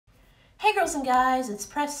Hey girls and guys, it's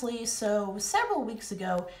Presley. So several weeks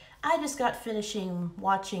ago, I just got finishing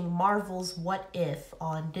watching Marvel's What If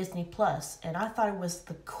on Disney Plus, and I thought it was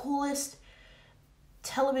the coolest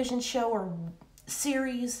television show or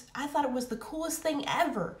series. I thought it was the coolest thing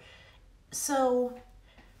ever. So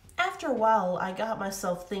after a while, I got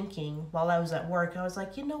myself thinking while I was at work, I was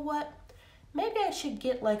like, you know what? Maybe I should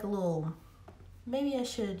get like a little, maybe I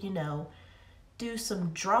should, do some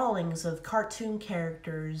drawings of cartoon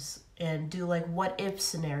characters and do like what if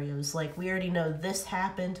scenarios. Like we already know this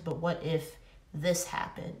happened, but what if this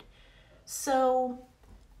happened? So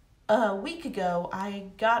a week ago, I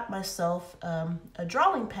got myself a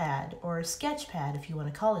drawing pad or a sketch pad, if you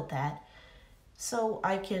want to call it that, so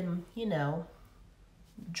I can,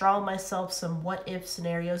 draw myself some what if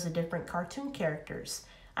scenarios of different cartoon characters.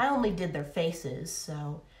 I only did their faces,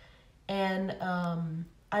 and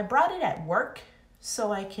I brought it at work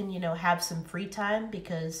so I can, have some free time,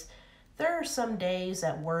 because there are some days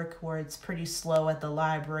at work where it's pretty slow at the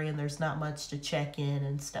library and there's not much to check in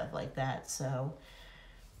and stuff like that. So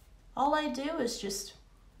all I do is just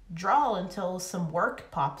draw until some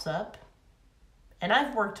work pops up. And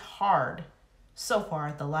I've worked hard so far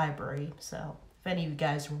at the library, so if any of you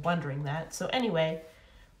guys were wondering that. So anyway,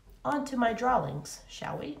 on to my drawings,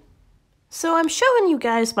 shall we? So I'm showing you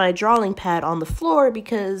guys my drawing pad on the floor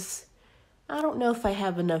because I don't know if I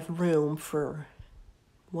have enough room for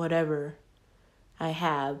whatever I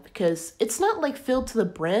have, because it's not like filled to the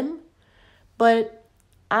brim, but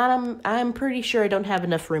I'm pretty sure I don't have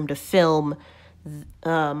enough room to film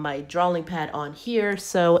my drawing pad on here.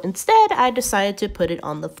 So instead, I decided to put it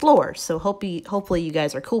on the floor. So hopefully you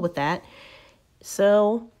guys are cool with that.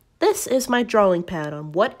 So this is my drawing pad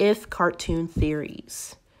on what if cartoon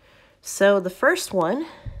theories. So the first one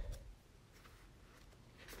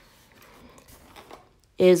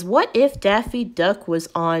is, what if Daffy Duck was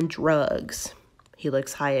on drugs? He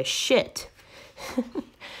looks high as shit.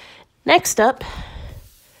 Next up,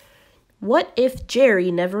 what if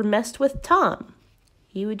Jerry never messed with Tom?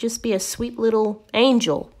 He would just be a sweet little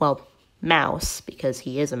angel. Well, mouse, because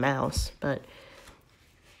he is a mouse, but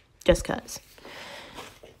just 'cause.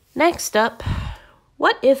 Next up,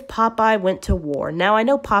 what if Popeye went to war? Now, I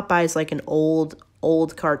know Popeye is like an old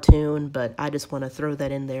cartoon, but I just want to throw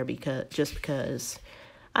that in there because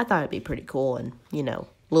I thought it'd be pretty cool and, a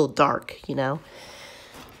little dark,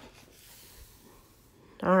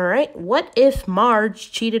 All right, what if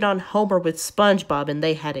Marge cheated on Homer with SpongeBob and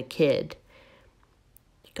they had a kid?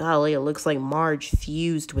 Golly, it looks like Marge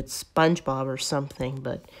fused with SpongeBob or something,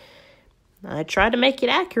 but I tried to make it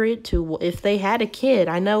accurate to if they had a kid.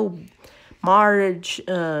 I know Marge,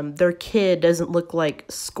 their kid doesn't look like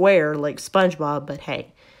square like SpongeBob, but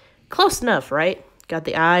hey, close enough, right? Got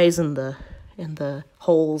the eyes and the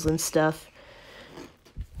holes and stuff.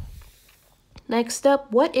 Next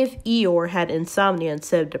up, what if Eeyore had insomnia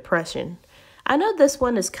instead of depression? I know this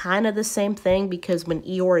one is kind of the same thing because when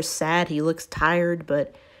Eeyore is sad, he looks tired,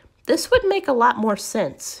 but this would make a lot more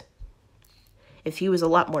sense if he was a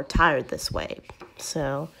lot more tired this way.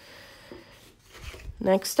 So,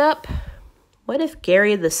 next up, what if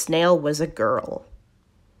Gary the Snail was a girl?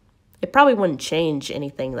 It probably wouldn't change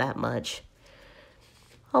anything that much.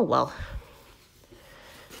 Oh well.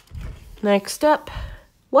 Next up,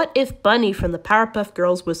 what if Bunny from the Powerpuff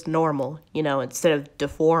Girls was normal, instead of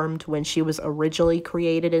deformed when she was originally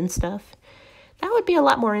created and stuff? That would be a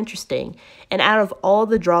lot more interesting. And out of all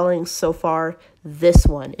the drawings so far, this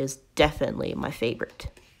one is definitely my favorite.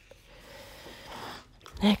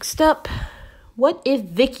 Next up, what if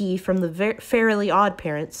Vicky from the Fairly Odd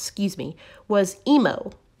Parents, was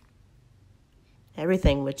emo?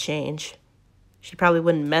 Everything would change. She probably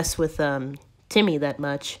wouldn't mess with Timmy that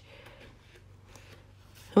much.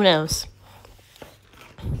 Who knows?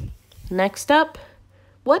 Next up,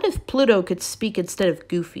 what if Pluto could speak instead of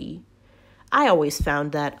Goofy? I always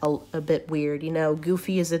found that a bit weird.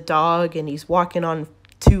 Goofy is a dog and he's walking on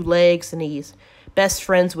two legs and he's best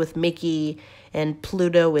friends with Mickey, and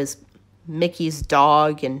Pluto is Mickey's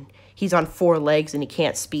dog and he's on four legs and he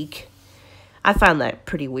can't speak. I found that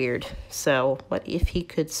pretty weird. So what if he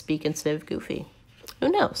could speak instead of Goofy? Who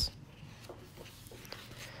knows?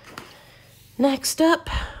 Next up,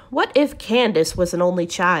 what if Candace was an only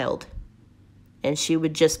child and she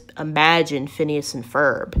would just imagine Phineas and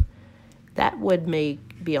Ferb? That would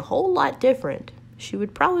be a whole lot different. She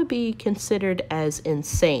would probably be considered as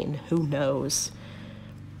insane. Who knows?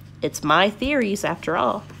 It's my theories after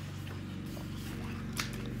all.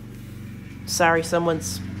 Sorry,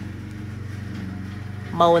 someone's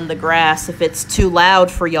mowing the grass. If it's too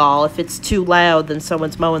loud for y'all, if it's too loud, then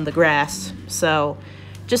someone's mowing the grass. So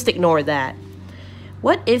just ignore that.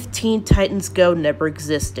 What if Teen Titans Go never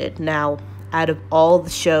existed? Now, out of all the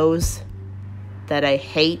shows that I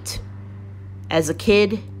hate as a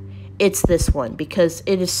kid, it's this one because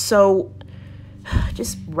it is so,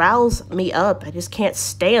 just riles me up. I just can't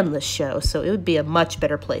stand this show. So it would be a much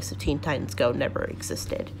better place if Teen Titans Go never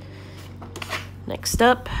existed. Next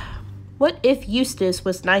up, what if Eustace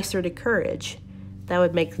was nicer to Courage? That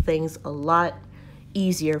would make things a lot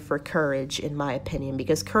easier for Courage, in my opinion,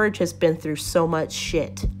 because Courage has been through so much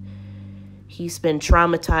shit. He's been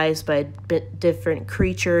traumatized by different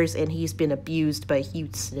creatures, and he's been abused by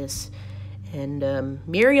Eustace. And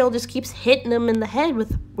Muriel just keeps hitting him in the head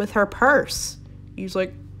with her purse. He's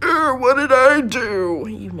like, what did I do?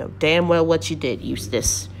 You know damn well what you did,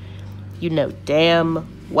 Eustace. You know damn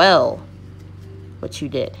well what you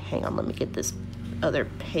did. Hang on, let me get this other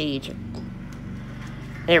page.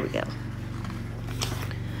 There we go.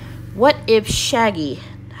 What if Shaggy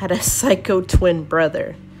had a psycho twin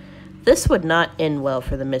brother? This would not end well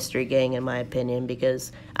for the Mystery Gang, in my opinion,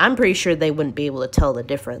 because I'm pretty sure they wouldn't be able to tell the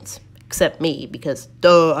difference. Except me, because,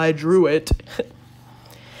 duh, I drew it.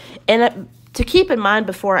 And to keep in mind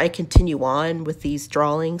before I continue on with these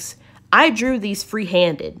drawings, I drew these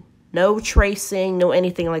free-handed. No tracing, no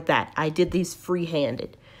anything like that. I did these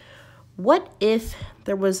free-handed. What if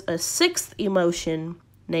there was a sixth emotion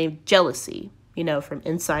named jealousy? You know, from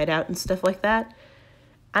Inside Out and stuff like that.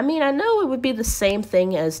 I mean, I know it would be the same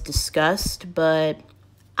thing as disgust, but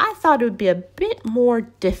I thought it would be a bit more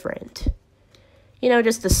different. You know,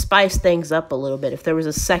 just to spice things up a little bit. If there was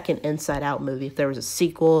a second Inside Out movie, if there was a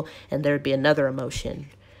sequel, and there would be another emotion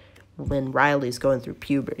when Riley's going through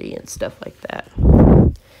puberty and stuff like that.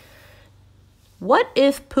 What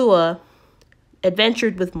if Pua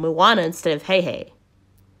adventured with Moana instead of Hey Hey?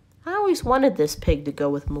 I always wanted this pig to go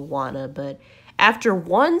with Moana, but after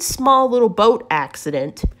one small little boat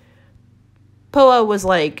accident, Pua was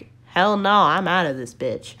like, hell no, I'm out of this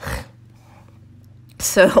bitch.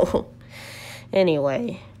 So,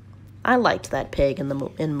 anyway, I liked that pig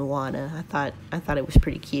in Moana. I thought it was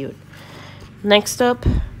pretty cute. Next up,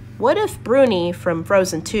 what if Bruni from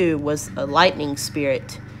Frozen 2 was a lightning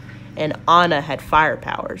spirit and Anna had fire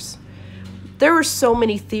powers? There were so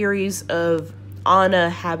many theories of Anna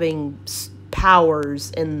having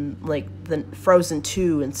powers in like the Frozen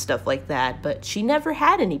 2 and stuff like that, but she never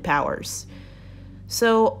had any powers.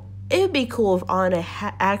 So it would be cool if Anna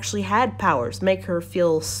actually had powers, make her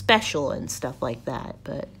feel special and stuff like that,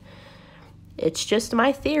 but it's just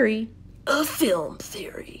my theory, a film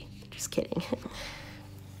theory. Just kidding.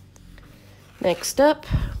 Next up,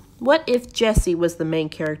 what if Jessie was the main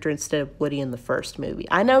character instead of Woody in the first movie?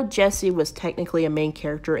 I know Jessie was technically a main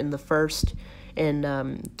character in the first,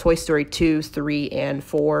 in Toy Story 2, 3, and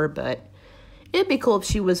 4, but it'd be cool if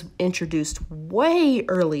she was introduced way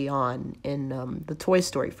early on in the Toy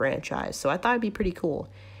Story franchise, so I thought it'd be pretty cool.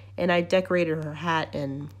 And I decorated her hat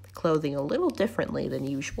and clothing a little differently than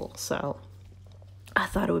usual, so I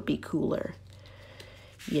thought it would be cooler.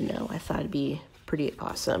 You know, I thought it'd be pretty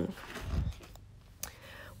awesome.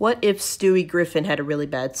 What if Stewie Griffin had a really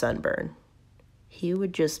bad sunburn? He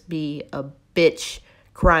would just be a bitch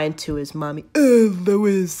crying to his mommy, "Oh,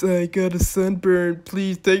 Lois, I got a sunburn.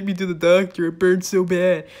 Please take me to the doctor. It burned so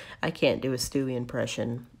bad." I can't do a Stewie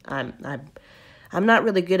impression. I'm not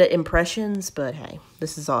really good at impressions, but hey,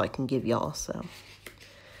 this is all I can give y'all, so.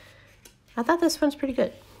 I thought this one's pretty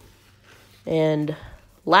good. And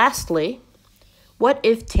lastly, what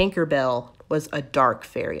if Tinkerbell was a dark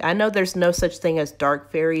fairy? I know there's no such thing as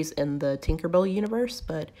dark fairies in the Tinkerbell universe,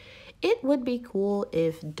 but it would be cool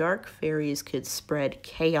if dark fairies could spread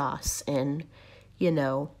chaos and, you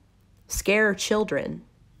know, scare children.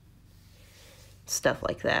 Stuff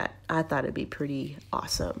like that. I thought it'd be pretty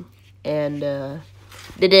awesome. And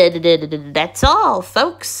that's all,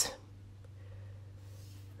 folks.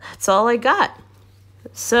 That's all I got.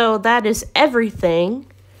 So that is everything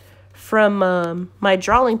from my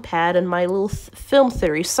drawing pad and my little film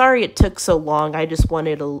theory. Sorry it took so long. I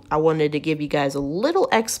wanted to give you guys a little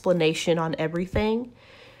explanation on everything.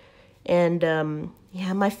 And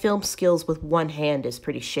yeah, my film skills with one hand is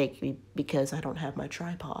pretty shaky because I don't have my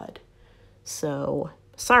tripod. So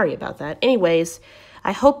sorry about that. Anyways,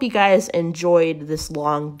 I hope you guys enjoyed this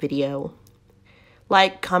long video.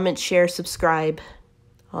 Like, comment, share, subscribe,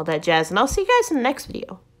 all that jazz. And I'll see you guys in the next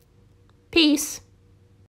video. Peace.